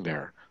sitting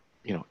there,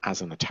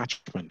 as an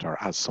attachment or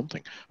as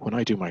something, when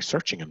I do my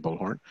searching in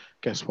Bullhorn,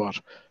 guess what?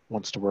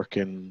 Wants to work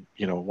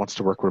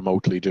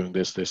remotely doing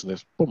this, and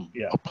this, boom,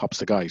 up pops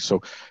the guy.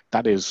 So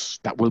that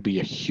will be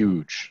a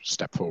huge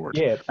step forward.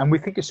 Yeah, and we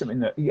think it's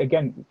something that,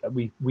 again,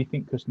 we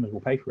think customers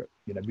will pay for it.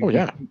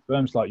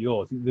 Firms like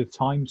yours, the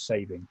time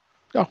saving,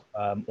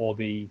 or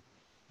the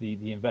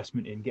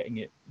investment in getting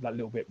it that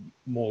little bit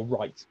more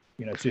right.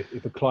 So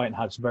if a client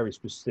has very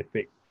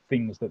specific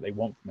things that they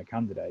want from a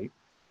candidate,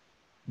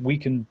 we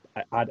can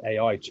add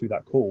AI to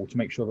that call to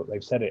make sure that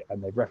they've said it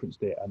and they've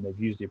referenced it and they've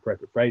used the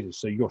appropriate phrases.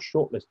 So your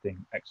shortlisting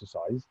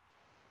exercise,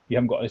 you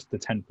haven't got to listen to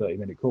 10,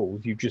 30-minute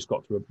calls. You've just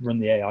got to run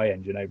the AI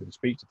engine over the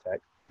speech to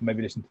text and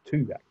maybe listen to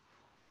 2 back.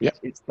 Yeah.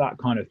 It's that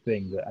kind of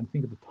thing and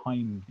think of the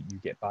time that you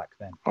get back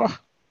then.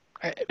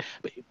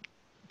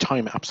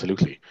 Time,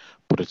 absolutely.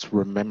 But it's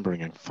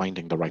remembering and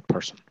finding the right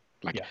person.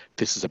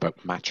 This is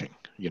about matching,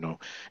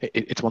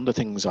 It's one of the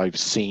things I've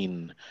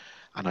seen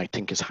and I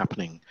think is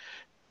happening.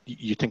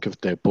 You think of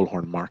the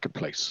Bullhorn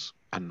marketplace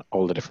and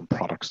all the different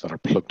products that are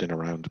plugged in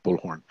around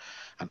Bullhorn.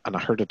 And I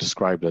heard it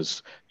described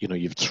as, you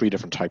have 3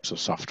 different types of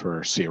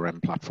software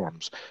CRM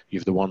platforms. You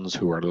have the ones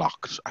who are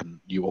locked and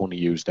you only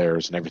use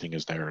theirs and everything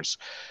is theirs.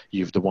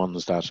 You have the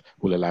ones that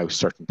will allow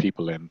certain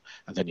people in,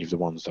 and then you have the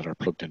ones that are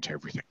plugged into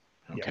everything.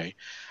 Okay.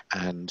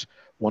 Yeah. And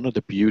one of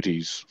the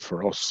beauties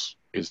for us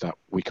is that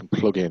we can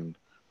plug in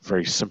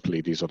very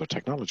simply these other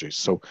technologies.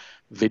 So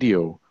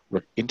video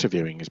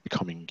interviewing is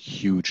becoming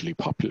hugely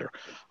popular.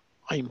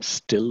 I'm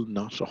still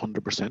not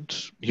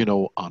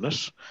 100%, on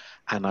it.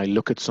 And I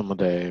look at some of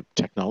the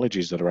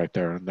technologies that are out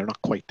there and they're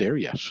not quite there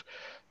yet.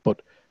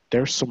 But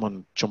there's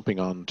someone jumping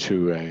on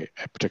to a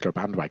particular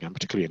bandwagon,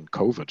 particularly in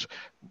COVID.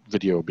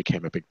 Video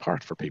became a big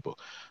part for people.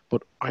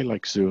 But I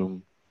like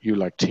Zoom, you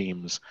like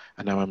Teams,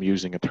 and now I'm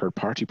using a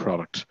third-party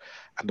product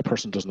and the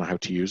person doesn't know how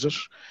to use it.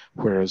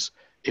 Whereas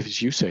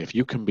if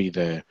you can be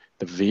the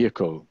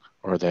vehicle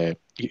or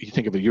you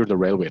think of it, you're the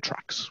railway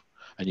tracks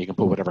and you can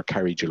put whatever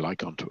carriage you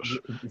like onto it.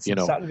 It's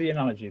exactly the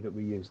analogy that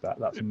we use. That's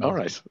amazing. All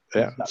right.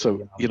 Yeah.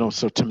 Exactly.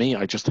 So to me,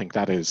 I just think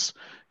that is,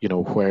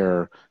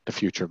 where the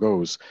future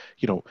goes.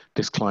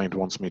 This client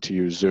wants me to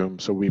use Zoom,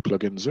 so we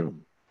plug in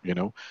Zoom,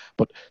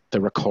 but the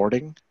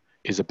recording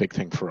is a big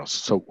thing for us.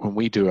 So when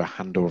we do a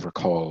handover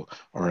call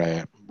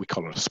or we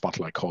call it a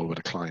spotlight call with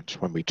a client,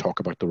 when we talk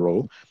about the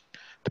role,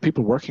 the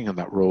people working on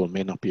that role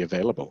may not be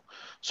available.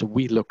 So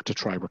we look to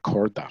try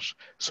record that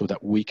so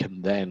that we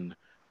can then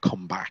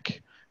come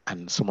back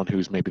and someone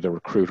who's maybe the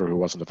recruiter who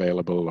wasn't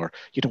available, or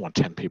you don't want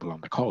 10 people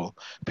on the call,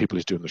 people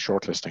who's doing the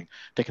shortlisting,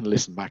 they can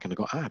listen back and they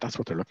go, that's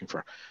what they're looking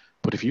for.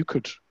 But if you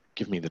could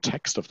give me the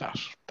text of that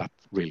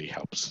really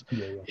helps.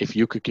 Yeah. If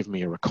you could give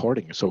me a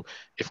recording. So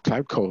if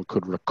Cloud Call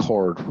could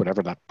record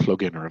whatever that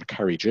plugin or the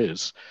carriage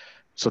is,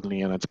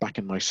 suddenly, and it's back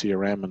in my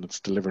CRM and it's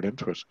delivered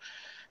into it.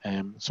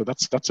 So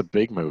that's a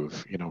big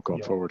move,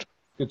 going forward.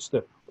 Good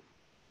stuff.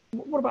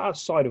 What about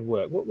outside of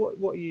work?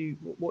 What are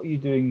you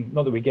doing?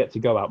 Not that we get to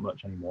go out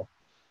much anymore,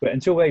 but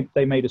until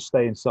they made us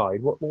stay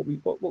inside, what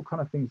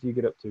kind of things do you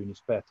get up to in your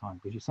spare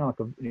time? Because you sound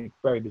like a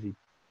very busy person.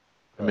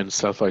 I'm in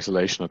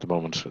self-isolation at the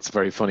moment. It's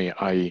very funny.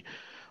 I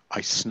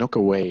snuck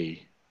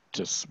away.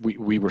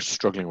 We were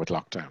struggling with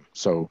lockdown,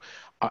 so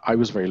I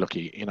was very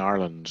lucky. In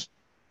Ireland,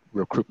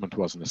 recruitment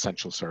was an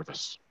essential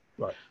service.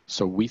 Right.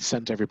 So we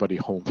sent everybody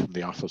home from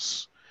the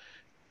office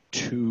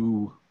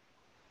 2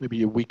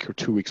 maybe a week or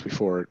 2 weeks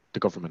before the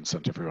government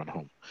sent everyone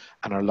home.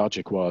 And our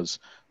logic was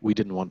we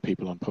didn't want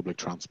people on public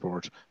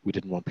transport. We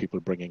didn't want people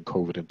bringing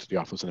COVID into the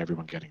office and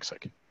everyone getting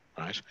sick.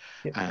 Right.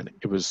 Yep. And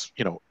it was,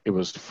 it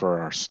was for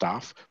our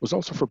staff. It was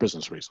also for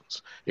business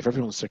reasons. If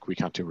everyone's sick, we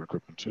can't do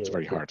recruitment. It's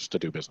very hard to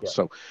do business.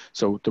 Yeah.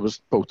 So there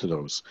was both of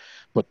those.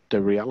 But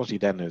the reality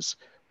then is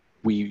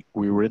we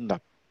were in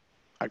that,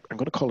 I'm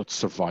going to call it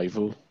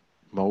survival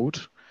mode.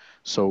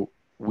 So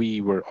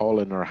we were all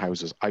in our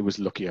houses. I was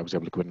lucky I was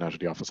able to go in and out of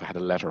the office. I had a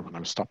letter when I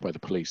was stopped by the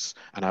police,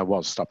 and I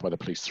was stopped by the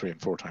police 3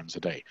 and 4 times a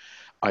day.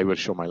 I would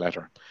show my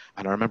letter.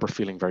 And I remember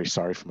feeling very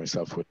sorry for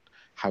myself with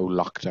how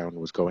lockdown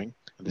was going.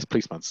 And this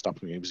policeman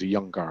stopped me. He was a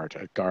young guard,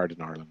 a guard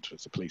in Ireland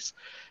as a police.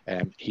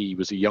 He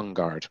was a young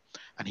guard.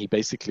 And he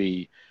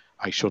basically,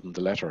 I showed him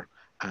the letter.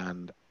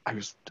 And I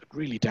was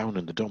really down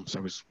in the dumps.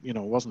 I was,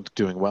 wasn't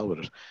doing well with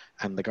it.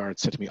 And the guard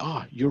said to me,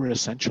 you're an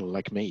essential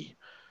like me.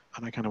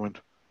 And I kind of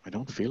went, I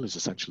don't feel as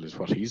essential as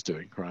what he's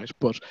doing, right?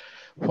 But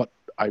what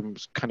I'm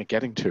kind of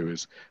getting to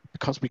is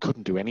because we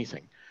couldn't do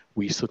anything,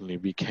 we suddenly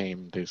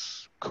became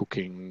this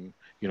cooking,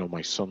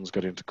 my sons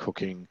got into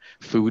cooking,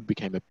 food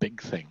became a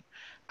big thing.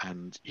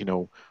 And,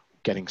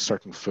 getting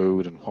certain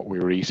food and what we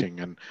were eating,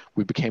 and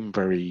we became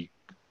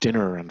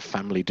dinner and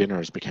family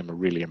dinners became a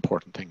really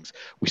important things.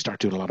 We started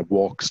doing a lot of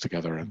walks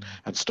together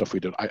and stuff we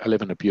did. I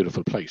live in a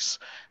beautiful place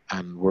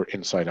and we're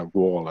inside a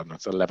wall and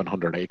it's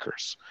 1,100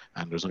 acres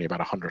and there's only about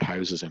 100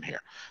 houses in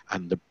here.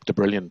 And the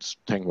brilliant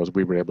thing was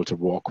we were able to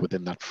walk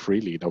within that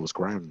freely, those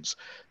grounds.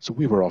 So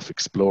we were off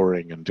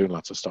exploring and doing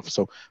lots of stuff.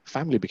 So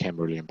family became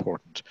really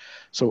important.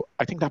 So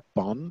I think that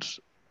bond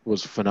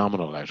was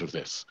phenomenal out of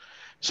this.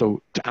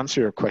 So to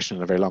answer your question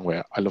in a very long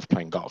way, I love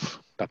playing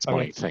golf. That's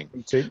my thing.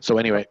 So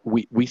anyway,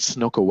 we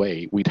snuck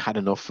away. We'd had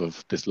enough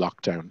of this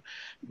lockdown.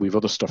 We've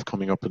other stuff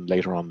coming up and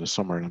later on this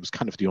summer, and it was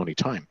kind of the only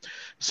time.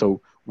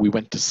 So we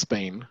went to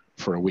Spain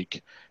for a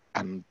week,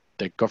 and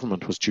the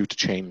government was due to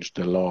change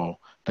the law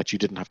that you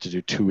didn't have to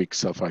do 2 weeks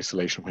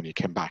self-isolation when you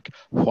came back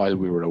while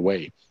we were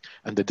away.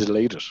 And they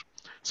delayed it.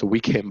 So we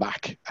came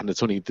back, and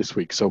it's only this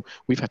week. So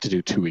we've had to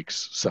do 2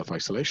 weeks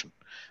self-isolation.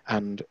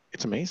 And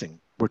it's amazing.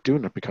 We're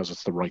doing it because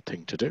it's the right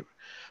thing to do.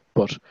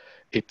 But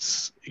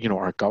it's,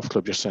 our golf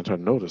club just sent out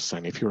a notice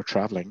saying if you're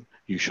traveling,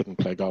 you shouldn't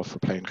play golf or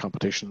play in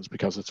competitions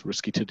because it's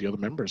risky to the other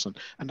members.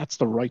 And that's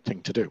the right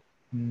thing to do.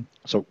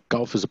 So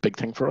golf is a big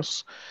thing for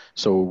us.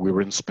 So we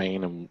were in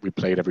Spain and we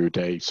played every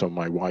day. So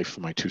my wife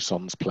and my 2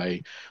 sons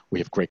play. We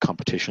have great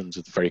competitions.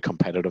 It's very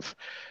competitive.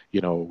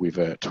 We've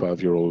a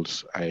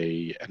 12-year-old,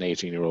 an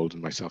 18-year-old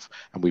and myself,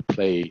 and we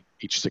play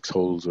each 6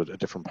 holes with a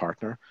different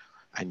partner.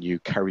 And you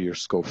carry your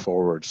score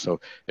forward.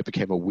 So it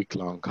became a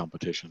week-long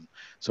competition.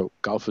 So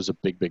golf is a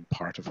big, big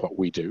part of what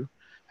we do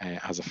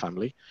as a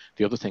family.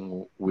 The other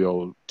thing we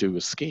all do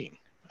is skiing.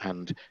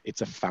 And it's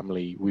a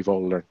family. We've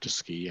all learned to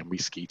ski and we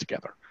ski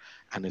together.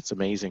 And it's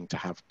amazing to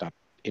have that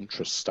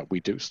interest that we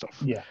do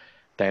stuff. Yeah.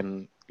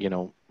 Then,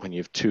 when you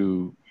have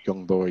 2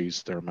 young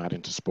boys, they're mad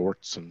into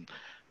sports and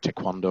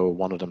taekwondo.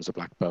 One of them's a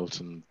black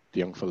belt, and the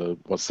young fellow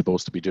was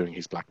supposed to be doing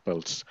his black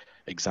belt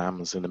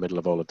exams in the middle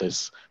of all of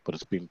this, but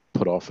it's been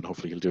put off and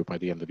hopefully he'll do it by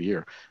the end of the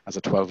year. As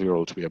a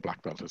 12-year-old to be a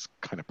black belt is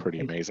kind of pretty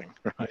amazing,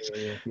 right?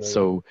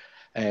 So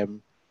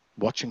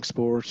watching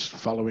sport,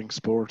 following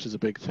sport is a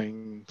big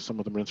thing. Some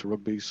of them are into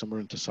rugby, some are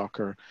into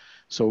soccer.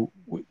 So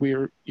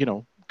we're,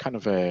 kind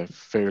of a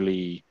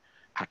fairly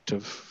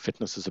active.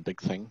 Fitness is a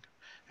big thing.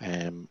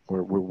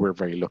 We're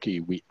very lucky.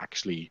 We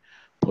actually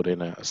put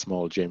in a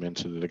small gym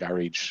into the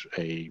garage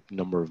a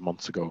number of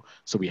months ago.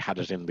 So we had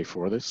it in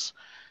before this.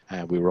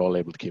 We were all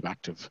able to keep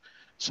active.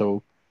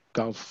 So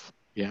golf,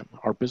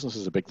 our business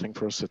is a big thing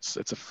for us.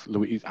 It's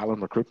Louise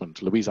Allen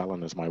Recruitment. Louise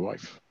Allen is my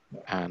wife.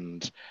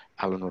 And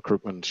Allen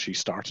Recruitment, she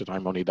started,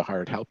 I'm only the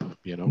hired help,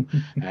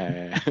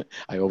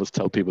 I always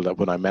tell people that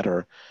when I met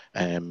her,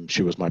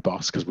 she was my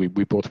boss because we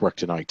both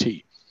worked in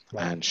IT.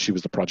 And she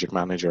was the project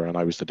manager and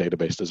I was the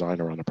database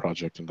designer on a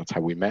project, and that's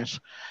how we met.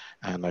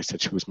 And I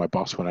said she was my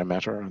boss when I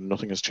met her, and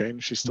nothing has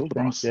changed. She's still the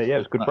boss. Yeah,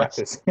 it's good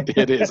practice.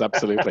 It is,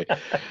 absolutely.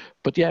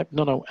 But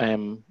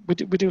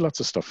we do lots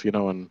of stuff,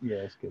 and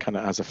kind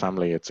of as a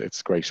family,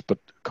 it's great. But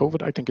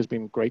COVID, I think, has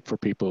been great for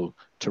people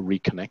to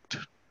reconnect.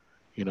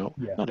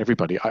 Not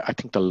everybody. I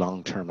think the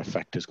long-term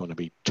effect is going to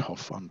be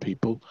tough on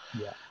people.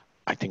 Yeah.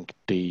 I think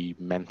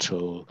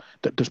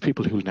there's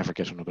people who will never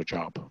get another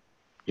job.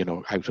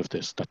 Out of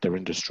this, that their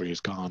industry is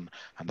gone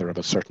and they're of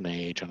a certain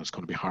age and it's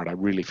going to be hard. I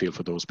really feel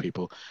for those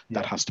people.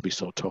 That has to be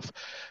so tough.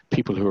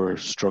 People who are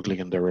struggling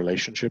in their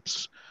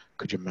relationships,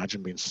 could you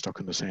imagine being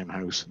stuck in the same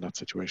house in that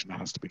situation? That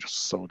has to be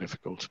just so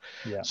difficult.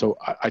 Yeah. So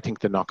I think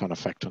the knock-on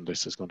effect on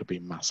this is going to be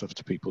massive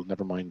to people,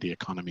 never mind the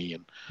economy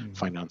and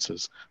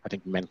finances. I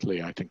think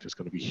mentally, I think there's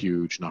going to be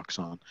huge knocks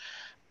on.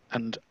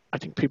 And I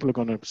think people are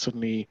going to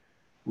suddenly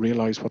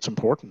realize what's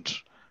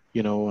important,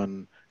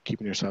 and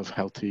keeping yourself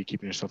healthy,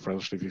 keeping yourself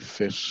relatively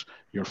fit,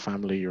 your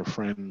family, your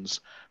friends,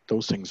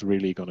 those things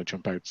really going to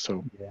jump out.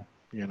 So,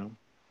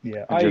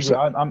 Yeah, I agree.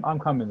 I'm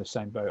kind of in the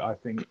same boat. I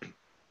think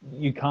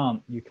you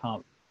can't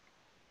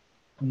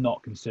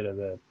not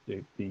consider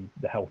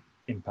the health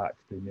impact.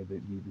 You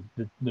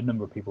know, the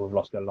number of people who've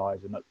lost their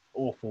lives, and that's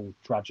awful,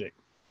 tragic.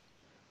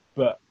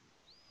 But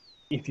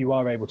if you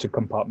are able to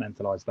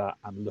compartmentalize that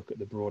and look at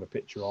the broader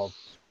picture of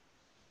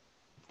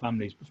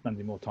families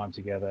spending more time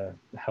together,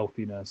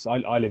 healthiness.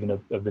 I live in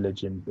a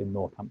village in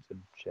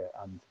Northamptonshire,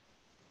 and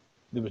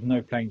there was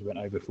no planes went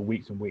over for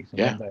weeks and weeks, and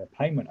one day a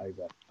plane went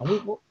over.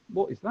 And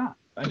what is that?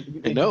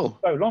 And it was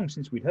so long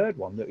since we'd heard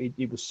one that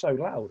it was so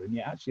loud, and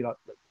yet actually, like,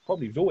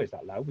 probably was always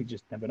that loud. We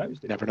just never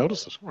noticed it. Never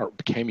noticed it, or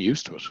became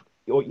used to it.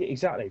 Or, yeah,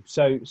 exactly.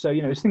 So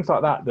you know, it's things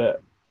like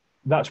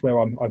that's where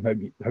I'm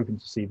hoping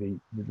to see the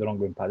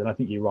longer impact. And I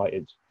think you're right.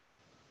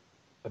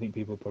 I think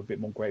people are a bit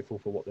more grateful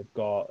for what they've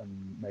got,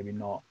 and maybe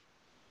not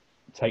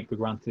take for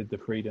granted the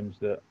freedoms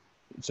that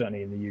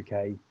certainly in the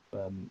UK,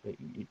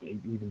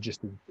 even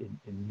just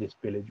in this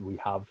village we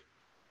have.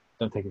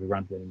 Don't take it for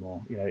granted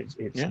anymore. You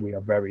know, we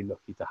are very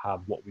lucky to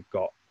have what we've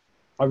got.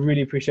 I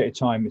really appreciate your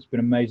time. It's been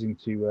amazing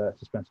to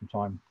spend some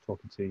time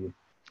talking to you.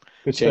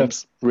 Good James,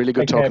 stuff. really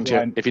good talking to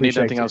you. If you need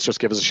anything it. else, just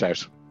give us a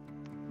shout.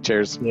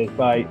 Cheers. Cheers.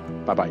 Bye.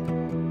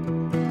 Bye-bye.